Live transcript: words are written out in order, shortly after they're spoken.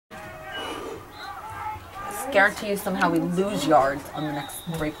guarantee you somehow we lose yards on the next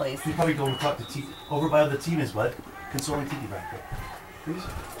 3 plays. He's probably going to talk to T over by the team is what? Consoling Tiki back there. Please.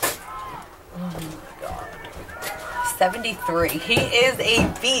 Oh my god. 73. He is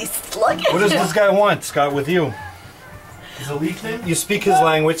a beast. Look at him. What does this guy want, Scott, with you? Is it a league thing? You speak his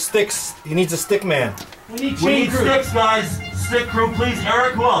language. Sticks. He needs a stick man. We need sticks, guys. Stick crew, please.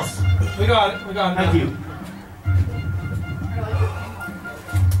 Eric, who else? We got it. We got it. Thank you.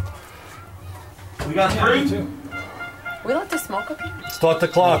 We got 3. We let the smoke up here? Start the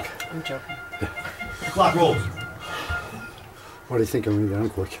clock. I'm joking. The clock rolls. What do you think? I'm going to be down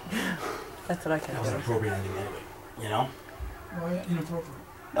quick. That's what I can That was an do. appropriate ending anyway. You know? Why inappropriate?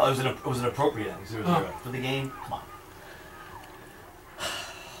 No, it was an appropriate ending. 0-0 for the game. Come on.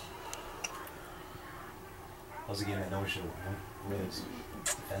 That was a game that no one should have won. Really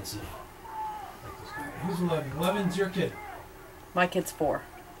defensive. Like this guy. Who's 11? 11's your kid. My kid's 4.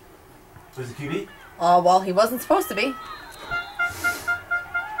 Was it QB? Well, he wasn't supposed to be.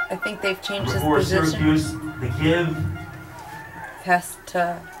 I think they've changed his Before position. Syracuse, the give. Past,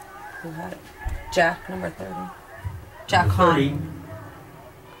 who had it? Jack, number 30. Jack Number 30. Hahn.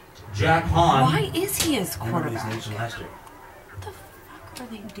 Jack Hahn. Why is he his I remember quarterback? these names from last year. What the fuck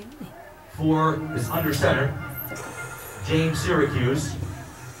are they doing? 4 is under center. James Syracuse,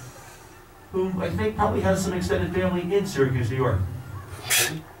 who I think probably has some extended family in Syracuse, New York.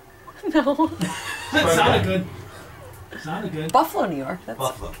 No. That sounded good. Sounded good. Buffalo, New York. That's,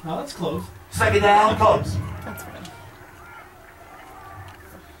 Buffalo. No, that's close. Second down, Cubs. that's fine.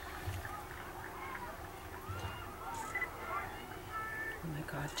 Oh my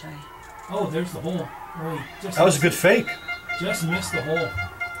god, Jay. Oh, there's the hole. Oh, he just That was a good fake. Just missed the hole.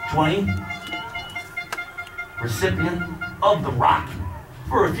 20. Recipient of the rock.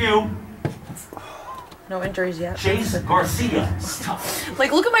 For a few, No injuries yet. Chase Garcia.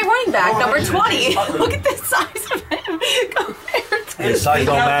 Like, look at my running back, Oh, number I should 20. have- Look at the size of him compared to His size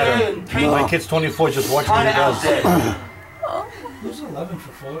don't out there matter. and came My kid's 24. Just watch what kind he of out does. there. Who's 11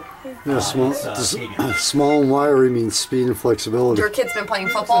 for Fuller? Yeah, small, Katie. small and wiry means speed and flexibility. Your kid's been playing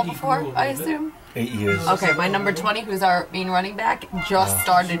football before, I assume? 8 years. Okay, my number 20, who's our main running back, just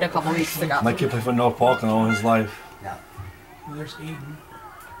started a couple weeks ago. My kid played for North Park all his life. Yeah. Well, there's Aiden.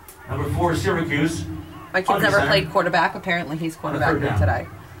 Number 4 is Syracuse. My kid's Under never center. played quarterback. Apparently, he's quarterbacking down. today.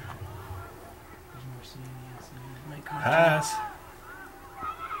 Oh my god. Pass.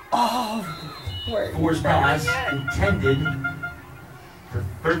 Oh, where? 4's pass intended for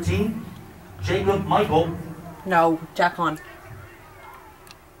 13. Jacob Michael. No, Jack Hahn.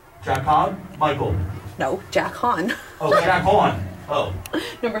 Jack Hahn. Michael. No, Jack Hahn. Oh, Jack Hahn. Oh.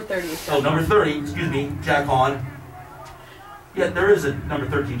 Number 30 is Jack Oh, number 30, excuse me, Jack Hahn. Yeah, there is a number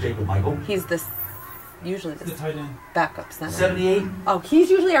 13, Jacob Michael. He's usually The the tight end. backup center. 78, Oh, he's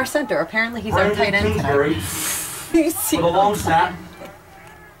usually our center. Apparently, he's our Brandon tight end Kingsbury today. You see with a long snap.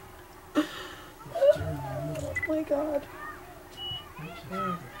 Oh my god.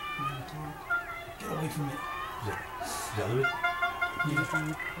 Get away from it. Yeah.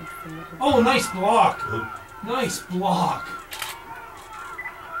 Oh, nice block. Nice block.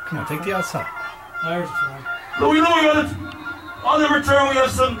 Come on, take the outside. There's a flag. Louis, on the return, we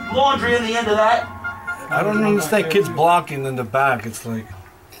have some laundry in the end of that. I don't understand kids blocking in the back. It's like...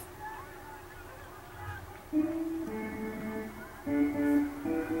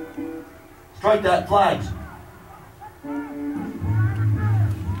 Strike that, flags.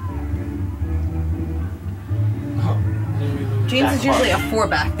 Oh, there we lose. James is usually a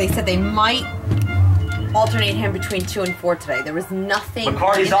 4-back. They said they might alternate him between 2 and 4 today. There was nothing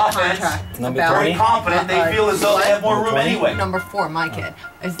McCarty's in the offense, contract number about 20. Very confident, they feel as though they have more room 20? anyway. number 4, my kid.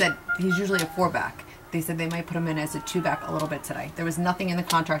 I said he's usually a 4-back. They said they might put him in as a 2-back a little bit today. There was nothing in the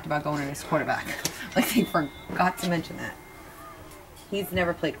contract about going in as quarterback. Like, they forgot to mention that. He's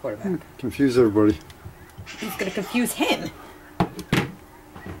never played quarterback. Confuse everybody. He's going to confuse him.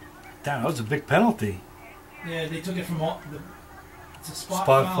 Damn, that was a big penalty. Yeah, they took it from all the. It's a spot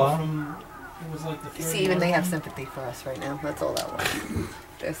Spot foul foul? from. It was like the. You third see, even they have one. sympathy for us right now. That's all that was.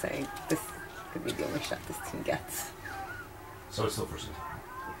 They're saying this could be the only shot this team gets. So it's still first and 10.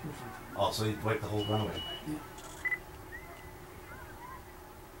 Oh, so he wiped the whole runaway. Yeah.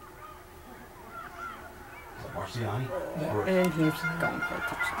 Is that Marciani? Yeah. Or- And he's going for a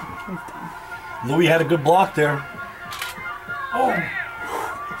touchdown. He's done. Louis had a good block there. Oh,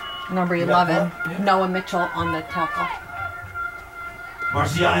 Number You got 11, that? Noah Mitchell on the tackle.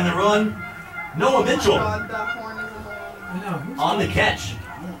 Marciani in the run. Noah Mitchell God, that horn is a whole. I know. Who's on the catch.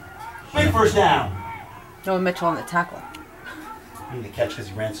 Big first down. Noah Mitchell on the tackle. He didn't catch because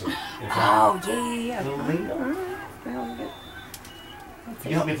he ran so. Oh, yeah. Little lingo. Well, You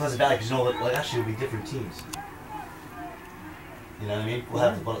can help me in Pleasant Valley because you know, like, actually, it'll be different teams. You know what I mean? We'll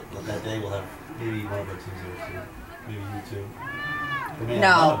have that day. We'll have maybe one of our teams there too. Maybe you two.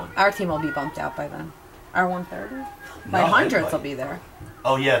 No, our team will be bumped out by then. Our 130. My hundreds will be there.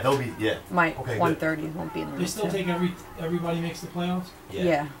 Oh yeah, they'll be My okay, 130 won't be in the. They still take everybody makes the playoffs.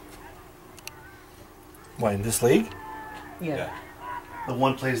 Yeah. What, in this league? Yeah. The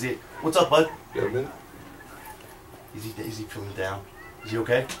one plays the. What's up, bud? Yeah, man. Is he feeling down? Is he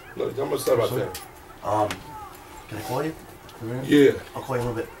okay? No, I'm gonna start about that. Can I call you? Yeah. I'll call you in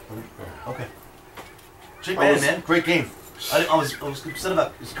a little bit. Okay. Shake my hand, man. Great game. I was upset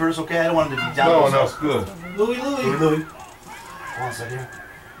about. Is Curtis okay? I don't want him to be down. No, it's good. Louis. Hold on a second here.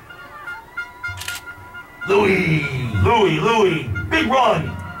 Louis. Big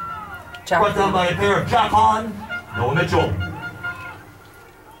run. Brought down by a pair of Jack Hahn, Noah Mitchell.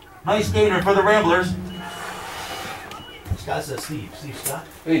 Nice gainer for the Ramblers. This guy's Steve Scott.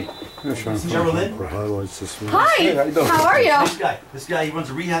 Hey. I'm trying to Geraldine? find for highlights this morning. Hi. Hey, how you doing? How are you? This guy, he runs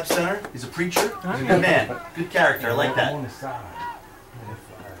a rehab center. He's a preacher. He's a good man. Good character. I like that.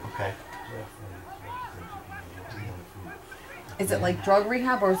 Okay. Is it like drug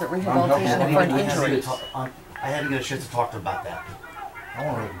rehab or is it rehabilitation for an injury? I hadn't get a chance to talk to him about that. I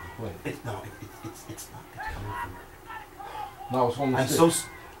want to play. It's not. It's coming from. No, it's on the I'm stick. so.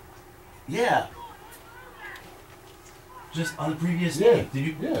 Yeah. Just on the previous day. Did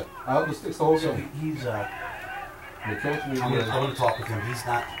you? Yeah. I have the sticks the whole So game. he's. The coach me. I want to talk with him. He's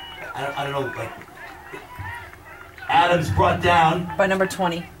not. I don't know. Like. Adams brought down By number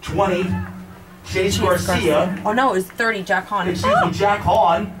 20. 20. Chase Garcia. Oh no, it was 30. Jack Hahn. Excuse me, Jack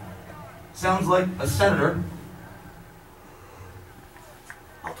Hahn. Sounds like a senator.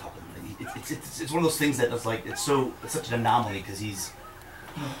 I'll talk with him. It's one of those things that it's like it's such an anomaly because he's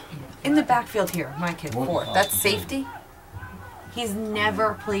In the backfield here, my kid, 4. That's safety. He's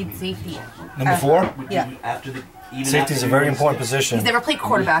never played safety. Number 4? Yeah. after the Safety is a very important position. He's never played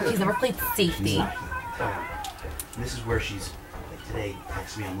quarterback. He's never played safety. This is where she's like today.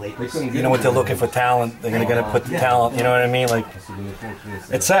 Texts me, I'm late. You know what they're looking for talent. They're gonna put the talent. You know what I mean? Like,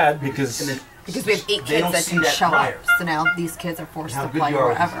 it's sad because Because we have 8 They don't kids that see can that show up. prior. So now these kids are forced How to good play you are.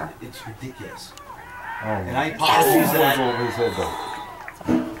 wherever. It's ridiculous. Oh, And I apologize for that. over his head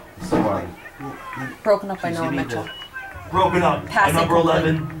though. Somebody. Broken up by Please Noah give me Mitchell. Broken up by Passing number complete.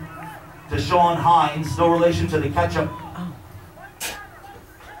 11, Deshaun Hines. No relation to the ketchup. Oh.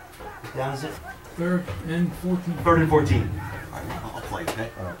 What down is it? 3rd and 14. 3rd and 14. All right, I'll play, okay?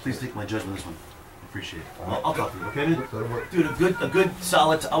 Please take my judgment on this one. Appreciate it. I'll talk to you, okay, dude? Dude, a good,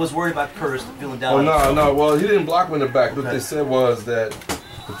 solid. I was worried about Curtis feeling down. Oh no. Well, he didn't block him in the back. What they said was that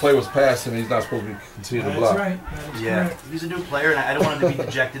the play was passed and he's not supposed to continue to That's block. right. That is Yeah, correct. he's a new player, and I don't want him to be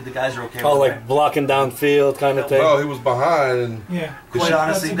dejected. The guys are okay. oh, with like blocking downfield kind of thing. No, he was behind and Yeah. Quite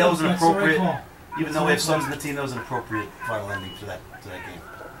honestly, That's that was an that's the right appropriate. call. Even though we have sons in the team, that was an appropriate final ending to that game.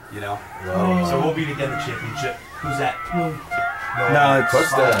 You know. Oh. So we'll be together championship. Who's that? No, it's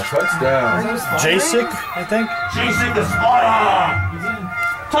touchdown. Jasic, I think. Jason the Sparta! He's in.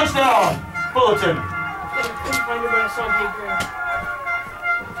 Touchdown! Fullerton!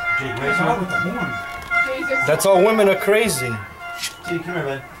 Jay Gray, He's out with the horn. Jesus. That's all women are crazy. Jay, come here,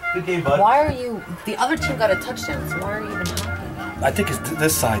 man. Good game, bud. Why are you... The other team got a touchdown, so why are you even talking? I think it's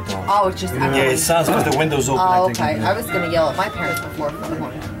this side though. Oh, it's just... Yeah, it sounds because the window's open. Oh, I think. okay. I was going to yell at my parents before for the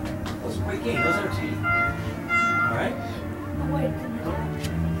horn. That was a great game, wasn't it, T? Alright?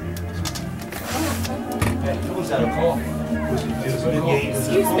 Hey, who was that? A call? It was a good game.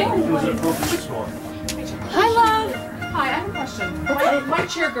 Excuse me. It was an appropriate score. Hi, love. Hi, I have a question. My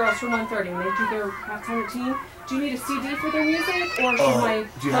cheer girls from 130, when they do their halftime routine, do you need a CD for their music, or should my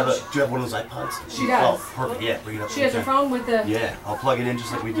Do you have one of those iPods? She does. Oh, perfect. Yeah, bring it up. She has her phone with the... Yeah, I'll plug it in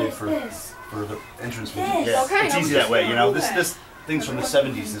just like we did for the entrance music. Yeah, Okay. it's easy that way, you know. This thing's from the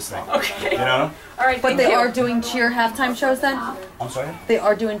 70s, this thing. Okay. You know? All right, But thank they you. are doing cheer halftime shows then? I'm sorry? They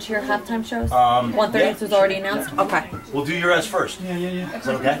are doing cheer halftime shows? Yeah. 130th was already announced? Okay. We'll do yours first. Yeah. Is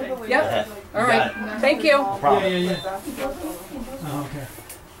that okay? Yep. All You right. got it. Thank you. No problem. Yeah. Oh, okay.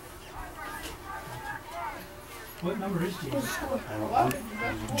 What number is Jaden?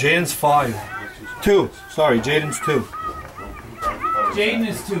 Jaden's 5. 2. Sorry, Jaden's 2. Jaden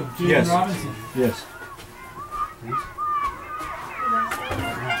is 2. Jaden Yes. Robinson. Yes.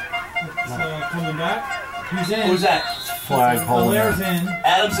 It's coming back. He's in. Who's that? Flag holding. Valaire's in.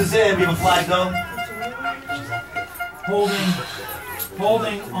 Adams is in. We have a flag though.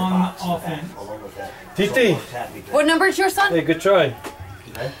 Holding on offense. TT. What number is your son? Hey, good try.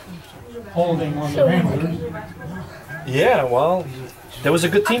 Holding on the Ramblers. Yeah, well, There was a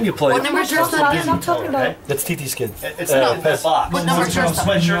good team you played. What number jersey? I'm not talking about. That's TT's kid. It's not that box. What number There's jersey?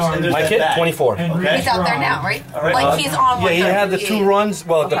 sweatshirts and there's My that kid, bag. 24. And He's out there now, right? All right. Like he's on Yeah, one. he had the 2 runs.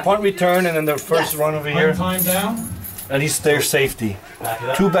 Well, the Okay. punt return and then the first Yes. run over One here. time down. And he's their safety. Back it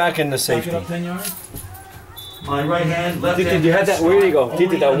up. 2 back in the Back it safety. up 10 yards. My right hand, left hand. Did you had that? Where do you go? only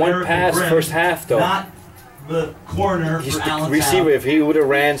Did that one American pass brim, first half though? Not the corner He's for the Allentown. receiver. If he would have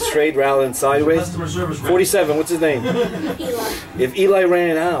ran straight rather than sideways. Customer service rep. 47. What's his name? Eli. If Eli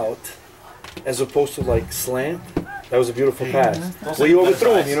ran out, as opposed to like slant, that was a beautiful pass. Well, you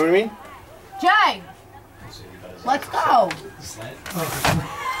overthrew him. You know what I mean? Jay, let's go.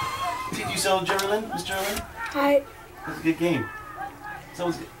 Did you sell Jerry Lynn, Miss Jerry Lynn? Hi. It was a good game. So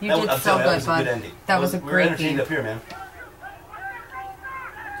was, You that did was, I'm so sorry, good, that was a bud. good ending. That was a we were great entertained game. up here, man.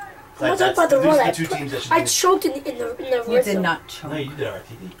 I'm Like, talking about the these run. are I, the 2 teams that should I be- choked in the You rhythm. did not choke. No, you did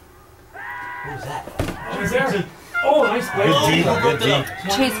RTD. What was that? She's there. Oh, nice play. Good D. Oh, Good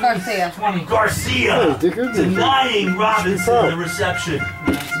D. Chase Garcia. 20. Garcia Dicker, denying Robinson the reception.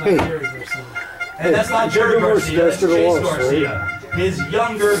 That's not Jerry Garcia. And that's not Jerry Jerry Garcia, that's Garcia Chase lost, Garcia. His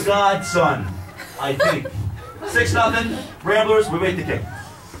younger godson, I think. 6-0, Ramblers, we wait the kick.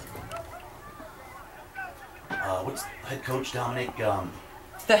 What's head coach Dominic?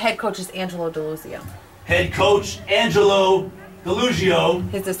 The head coach is Angelo DeLuzio. Head coach Angelo DeLuzio.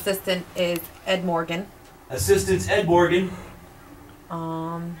 His assistant is Ed Morgan. Assistants Ed Morgan,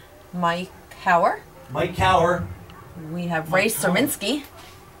 Mike Hauer. Mike Cower, We have Ray Serminski.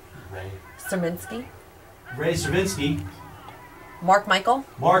 Ray. Serminski. Ray Stravinsky, Mark Michael.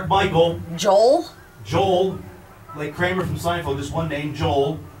 Mark Michael, Joel. Joel, like Kramer from Seinfeld, just one name,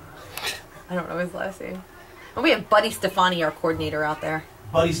 Joel. I don't know his last name. And we have Buddy Stefani, our coordinator, out there.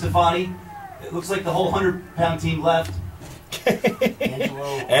 Buddy Stefani. It looks like the whole 100-pound team left. Angelo.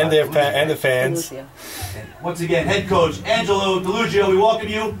 And the fans. DeLuzio. And once again, head coach Angelo DeLuzio, we welcome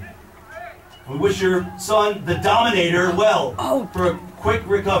you. We wish your son, the Dominator, well for a quick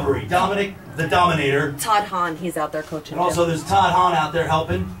recovery. Dominic, the Dominator. Todd Hahn, he's out there coaching. And also too. there's Todd Hahn out there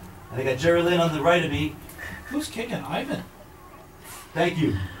helping. And they got Jerry Lynn on the right of me. Who's kicking? Ivan. Thank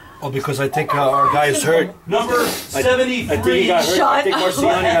you. Oh, because I think our guy is hurt. Number 73. I think he got hurt. I think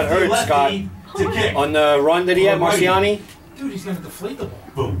Marciani got hurt, Scott. Lefty to kick. On the run that he had, Marciani. Dude, he's going to deflate the ball.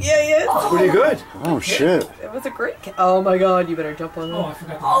 Boom. Yeah, he is. Pretty good. Oh, shit. It was a great kick. Oh my god, you better jump on Oh, I that.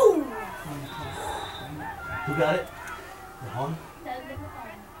 forgot to. Oh! Who got it? Rahon?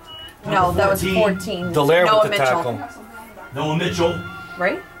 No, that was 14. 14. Delaire Noah with the Mitchell. tackle. Noah Mitchell.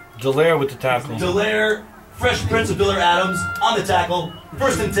 Right? Delaire with the tackle. Delaire, Fresh Prince of Delaire Adams on the tackle.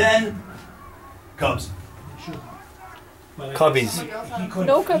 1st and 10. Cubs. But Cubbies. He couldn't,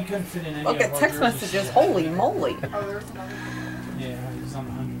 No, he couldn't fit in any Look of at our text jerseys. messages. Holy moly. Yeah, he's on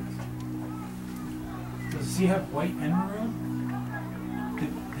the hundreds. Does he have white and maroon?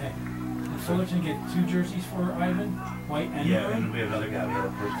 Did Fullerton get 2 jerseys for Ivan? White and Yeah, maroon? and we have another guy. We have a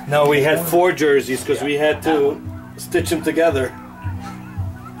person. No, we had 4 jerseys because we had to stitch them together.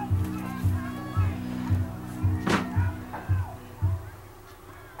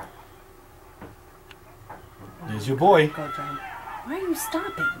 There's your boy. Go, John. Why are you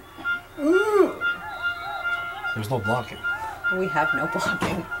stopping? There's no blocking. We have no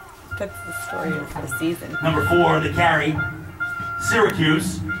blocking. That's the story of the season. Number 4 on the carry.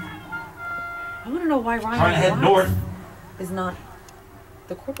 Syracuse. I want to know why Ryan Trying to head Watts north is not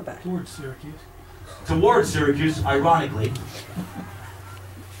the quarterback. Towards Syracuse. towards Syracuse, ironically.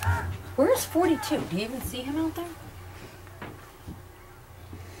 Where's 42? Do you even see him out there?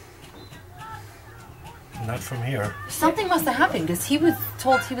 Not from here. Something must have happened because he was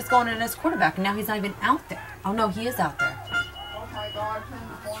told he was going in as quarterback and now he's not even out there. Oh no, he is out there. Oh my god, turn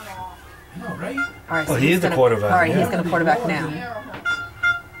the phone off. I know, right? All right, Oh, he he's is the gonna- quarterback, All right, yeah. he's going to quarterback now.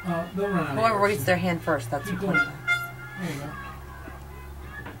 They'll run out of Whoever here. raised their hand first, that's who Keep going. quarterbacks. There you go.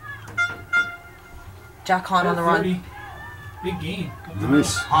 Jack Hahn on the run. 30. Big game.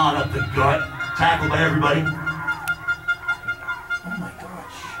 Nice. On up the gut, tackled by everybody. Oh my God!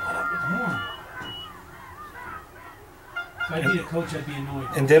 Shut up with the horn. If I'd be the coach, I'd be annoyed.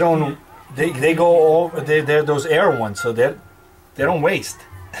 And they don't. They go over. They're those air ones, so they don't waste.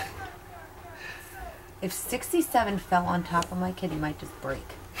 If 67 fell on top of my kid, he might just break.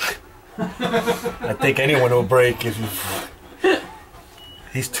 I think anyone will break if you.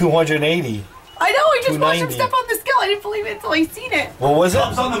 He's 280. I know, I just watched him 290. step on the scale. I didn't believe it until I seen it. What was it?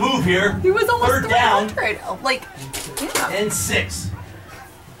 Cubs on the move here. He was almost Third down 300. Like, yeah. and 6.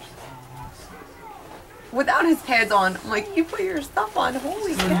 Without his pads on, I'm like, you put your stuff on.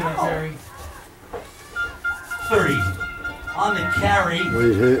 Holy cow. Terry. 30. On the carry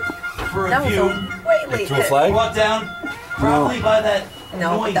Great hit. for a That was few. a way late Threw a hit. flag? Brought down Probably by that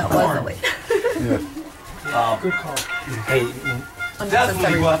No, annoying that was horn. the way. Yeah. Good call. Hey,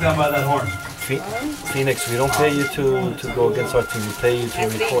 Definitely go out down by that horn. Phoenix, we don't pay you to go against our team. We pay you to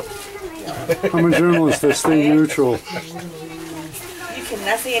report. I'm a journalist. I stay neutral. You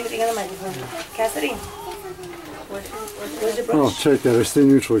cannot say anything on the microphone. Cassidy. Where's your Oh, brush? check that. I stay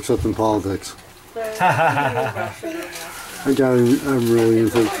neutral except in politics. I'm really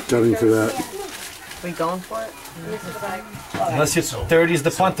into getting to that. We going for it? Unless it's 30's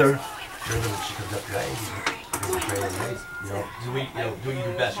the punter. Do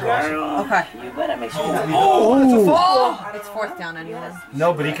your best. You're awesome. Okay. You better make sure you have Oh, it's fourth down anyway.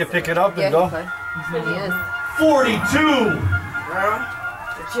 No, but he could pick it up and Yeah, go. he could. He is. 42.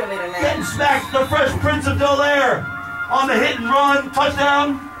 the cheerleader now. Getting smacked, the Fresh Prince of Bel-Air on the hit and run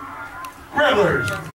touchdown. Ramblers.